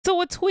So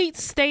a tweet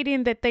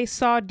stating that they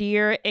saw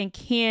Dear and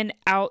Ken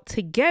out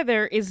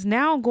together is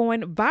now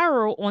going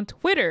viral on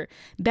Twitter.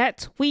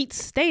 That tweet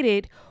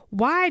stated,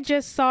 "Why I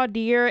just saw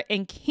Dear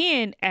and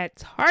Ken at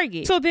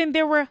Target." So then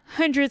there were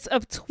hundreds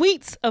of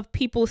tweets of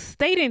people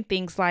stating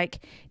things like,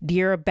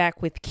 "Dear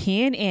back with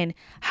Ken," and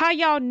 "How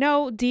y'all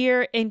know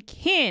Dear and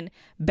Ken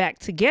back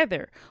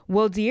together?"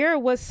 Well, Dear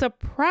was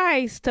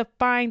surprised to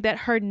find that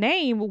her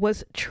name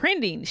was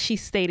trending. She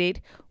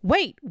stated,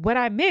 "Wait, what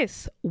I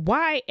miss?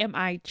 Why am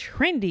I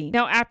trending?"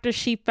 Now, after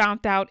she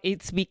found out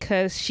it's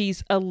because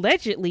she's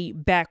allegedly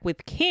back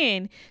with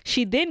Ken,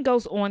 she then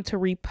goes on to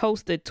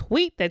repost a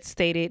tweet that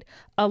stated,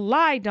 "A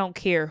lie don't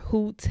care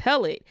who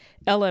tell it.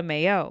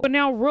 LMAO." But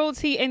now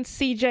Royalty and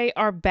CJ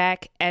are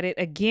back at it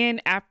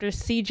again after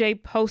CJ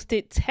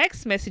posted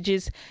text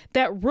messages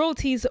that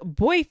Royalty's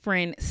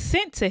boyfriend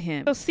sent to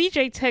him. So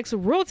CJ texts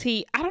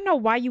Royalty, "I don't know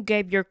why you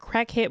gave your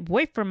crackhead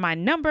boyfriend my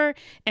number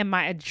and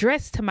my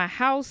address to my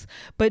house,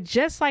 but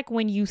just like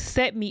when you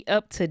set me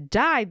up to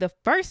die the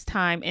first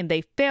time and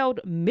they failed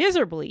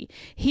miserably,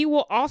 he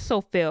will also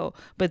fail,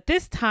 but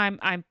this time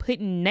I'm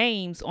putting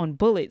names on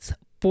bullets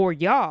for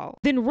y'all."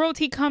 Then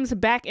Royalty comes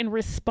back and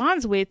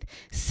responds with,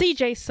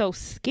 "CJ so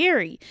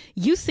scary.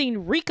 You seen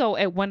Rico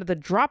at one of the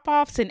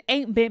drop-offs and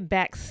ain't been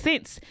back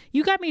since.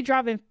 You got me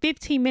driving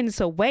 15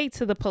 minutes away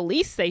to the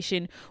police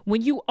station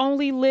when you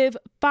only live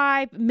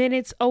 5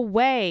 minutes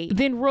away."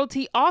 Then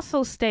Royalty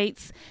also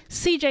states,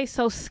 "CJ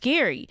so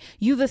scary.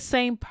 You the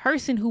same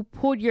person who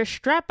pulled your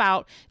strap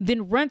out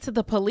then run to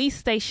the police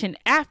station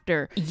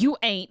after. You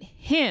ain't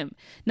him."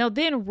 Now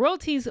then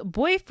Royalty's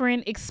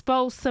boyfriend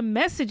exposed some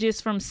messages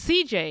from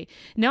CJ.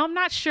 Now I'm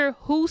not sure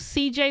who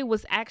CJ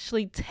was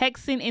actually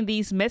texting in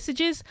these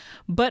messages,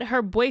 but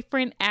her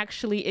boyfriend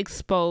actually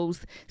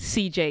exposed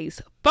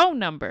CJ's phone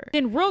number.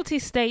 Then Royalty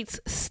states,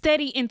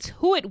 "Steady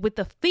into it with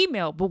the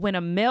female, but when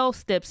a male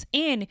steps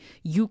in,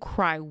 you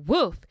cry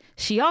wolf."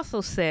 She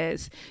also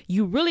says,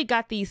 "You really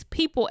got these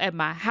people at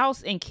my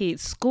house and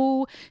kids'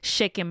 school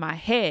shaking my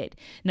head."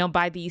 Now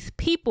by these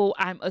people,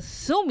 I'm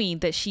assuming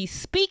that she's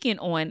speaking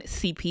on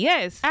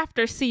CPS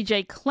after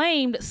CJ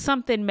claimed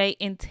something may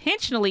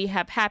intentionally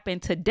have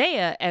happened to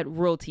Dea at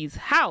Royalty's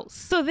house.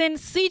 So then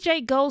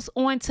CJ goes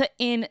on to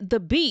end the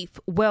beef,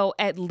 well,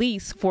 at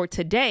least for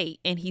today,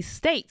 and he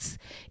states,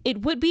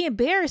 "It would be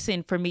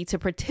embarrassing for me to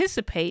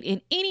participate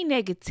in any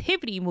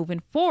negativity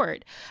moving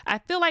forward. I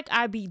feel like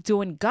I'd be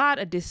doing God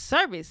a disservice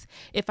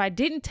if I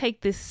didn't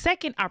take this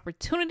second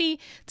opportunity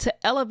to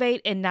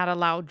elevate and not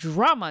allow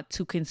drama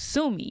to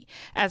consume me.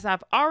 As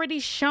I've already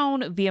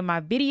shown via my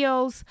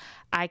videos,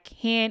 I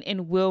can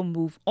and will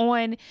move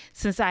on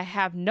since I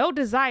have no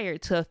desire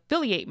to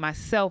affiliate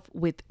myself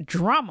with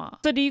drama."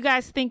 So do you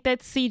guys think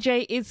that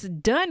CJ is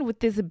done with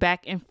this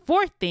back and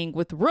forth thing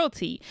with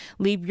Royalty?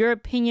 Leave your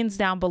opinions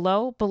down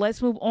below, but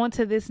let's move on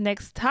to this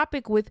next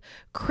topic with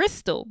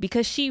Crystal,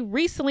 because she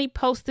recently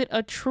posted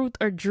a truth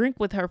or drink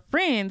with her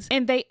friends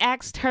and they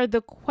asked her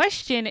the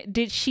question,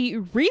 did she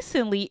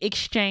recently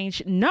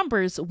exchange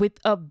numbers with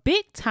a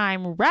big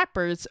time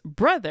rapper's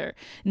brother?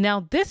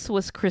 Now this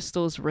was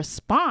Crystal's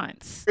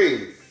response.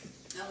 Okay.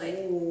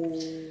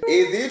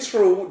 Is it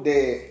true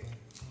that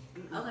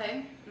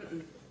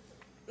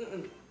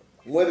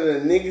one of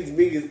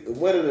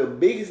the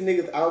biggest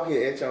niggas out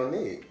here at your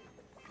neck?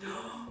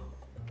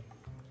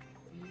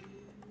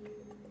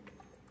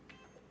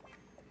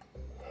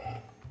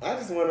 I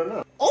just want to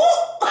know.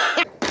 Oh!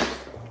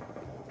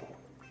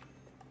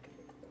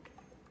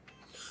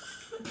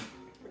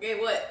 Okay,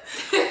 what?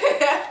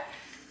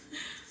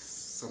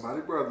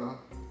 Somebody brother,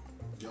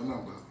 your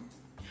number.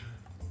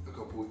 A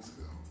couple weeks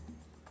ago.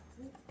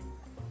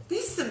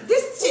 This shit too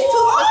specific.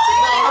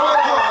 Hold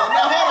on.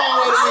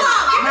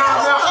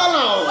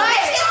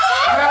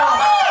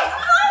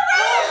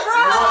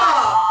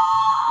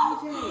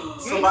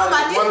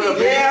 One of the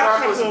biggest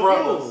rappers'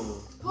 brothers.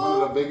 One of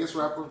the biggest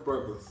rappers'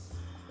 brothers.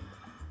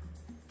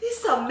 This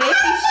some messy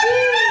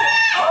shit.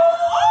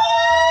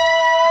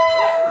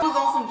 It was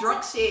on some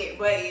drunk shit,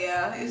 but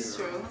yeah, it's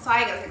true. So I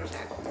ain't gonna take a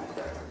shot.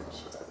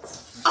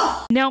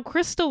 Now,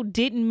 Crystal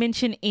didn't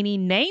mention any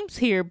names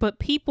here, but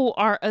people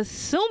are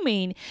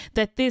assuming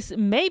that this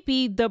may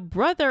be the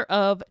brother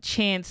of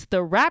Chance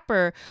the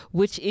Rapper,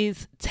 which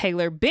is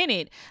Taylor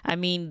Bennett. I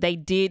mean, they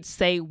did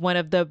say one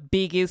of the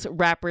biggest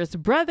rappers'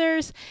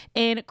 brothers,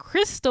 and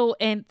Crystal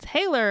and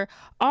Taylor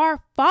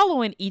are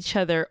following each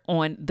other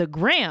on the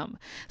gram.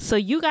 So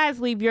you guys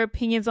leave your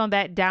opinions on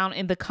that down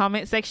in the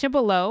comment section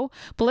below.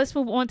 But let's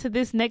move on to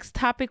this next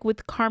topic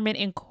with Carmen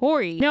and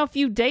Corey. Now, a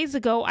few days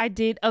ago, I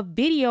did a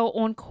video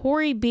on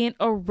Corey being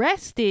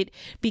arrested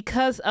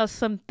because of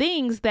some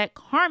things that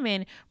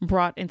Carmen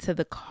brought into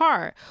the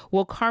car.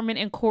 Well, Carmen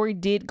and Corey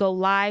did go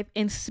live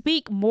and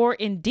speak more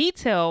in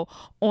detail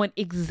on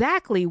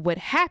exactly what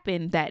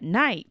happened that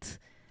night.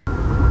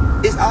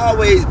 It's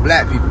always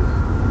black people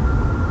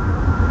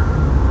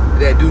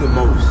that do the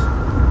most.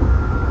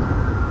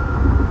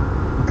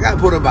 I got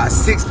pulled up by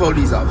 6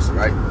 police officers,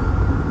 right?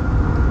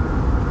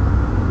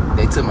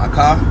 They took my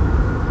car.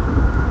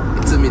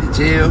 They took me to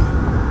jail.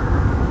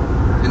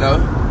 You know?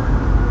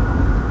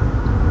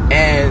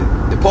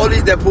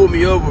 police that pulled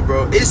me over,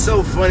 bro, it's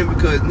so funny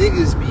because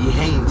niggas be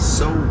hating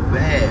so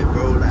bad,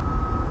 bro. Like,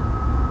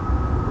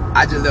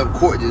 I just left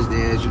court just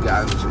then, as you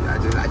guys know.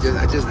 I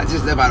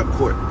just left out of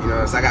court, you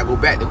know. So I gotta go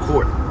back to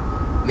court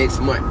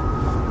next month.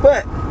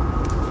 But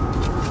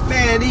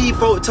man, these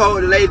folks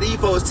told the lady. These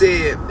folks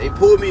said they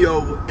pulled me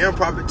over,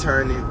 improper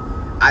turning.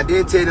 I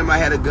didn't tell them I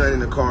had a gun in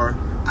the car.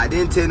 I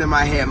didn't tell them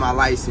I had my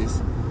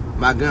license,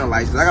 my gun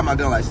license. I got my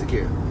gun license to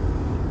carry.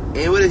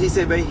 And what did he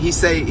say, baby? He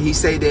say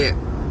that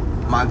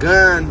my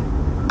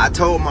gun, I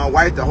told my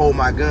wife to hold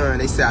my gun.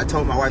 They said I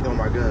told my wife to hold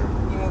my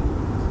gun. Yeah.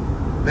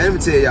 Man, let me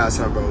tell y'all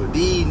something, bro.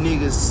 These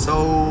niggas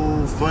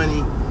so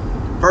funny.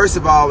 First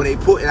of all, when they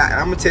put, and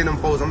I'm gonna tell them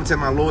folks, I'm gonna tell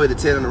my lawyer to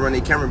tell them to run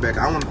their camera back.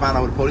 I want to find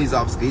out what the police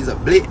officer. He's a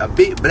big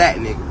black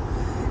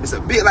nigga. It's a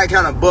bit like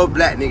kind of buff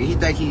black nigga. He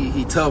think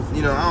he tough,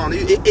 you know. I don't know.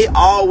 It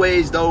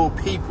always those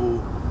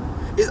people.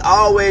 It's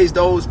always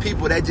those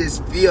people that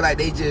just feel like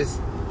they just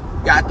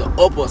got the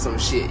up or some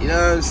shit. You know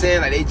what I'm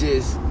saying? Like they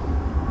just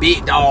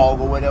big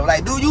dog or whatever.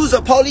 Like, dude, you was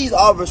a police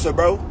officer,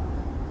 bro.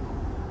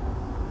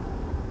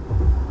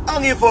 I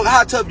don't give a fuck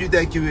how tough you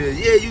think you is.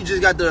 Yeah, you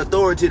just got the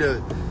authority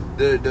to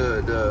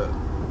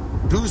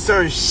do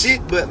certain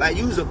shit, but like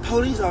you was a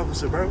police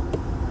officer, bro.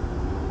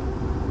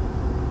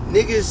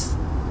 Niggas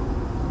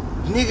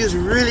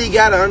really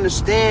gotta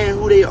understand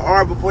who they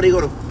are before they go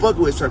to fuck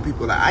with certain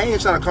people. Like, I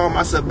ain't trying to call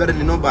myself better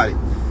than nobody,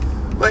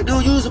 but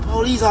dude, you was a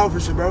police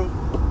officer, bro.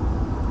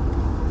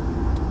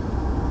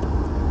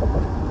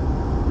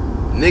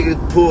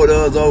 Nigga pulled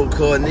us over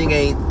cause nigga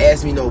ain't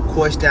asked me no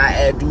question. I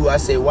asked dude, I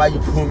said, why you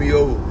pull me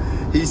over?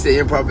 He said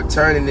improper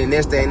turning, and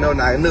next thing no,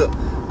 now look,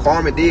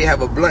 Carmen did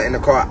have a blunt in the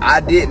car. I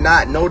did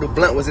not know the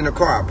blunt was in the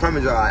car. I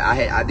promise y'all,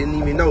 I didn't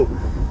even know.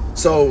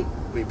 So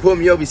when he pulled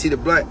me over, you see the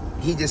blunt,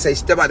 he just say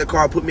step out the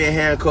car, put me in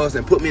handcuffs,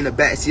 and put me in the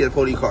back seat of the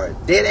police car.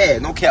 Dead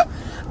ass, no cap.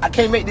 I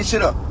can't make this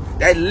shit up.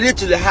 That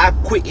literally how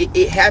quick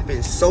it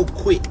happened, so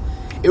quick.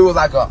 It was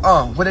like a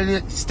what it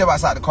is? Step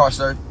outside the car,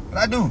 sir. What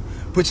I do?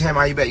 Put your hand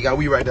behind your back. You got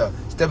weed right there.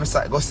 Step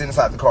inside. Go sit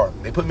inside the car.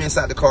 They put me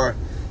inside the car.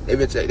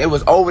 They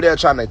was over there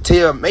trying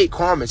to make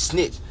Carmen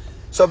snitch.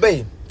 So,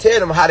 babe, tell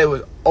them how they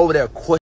was over there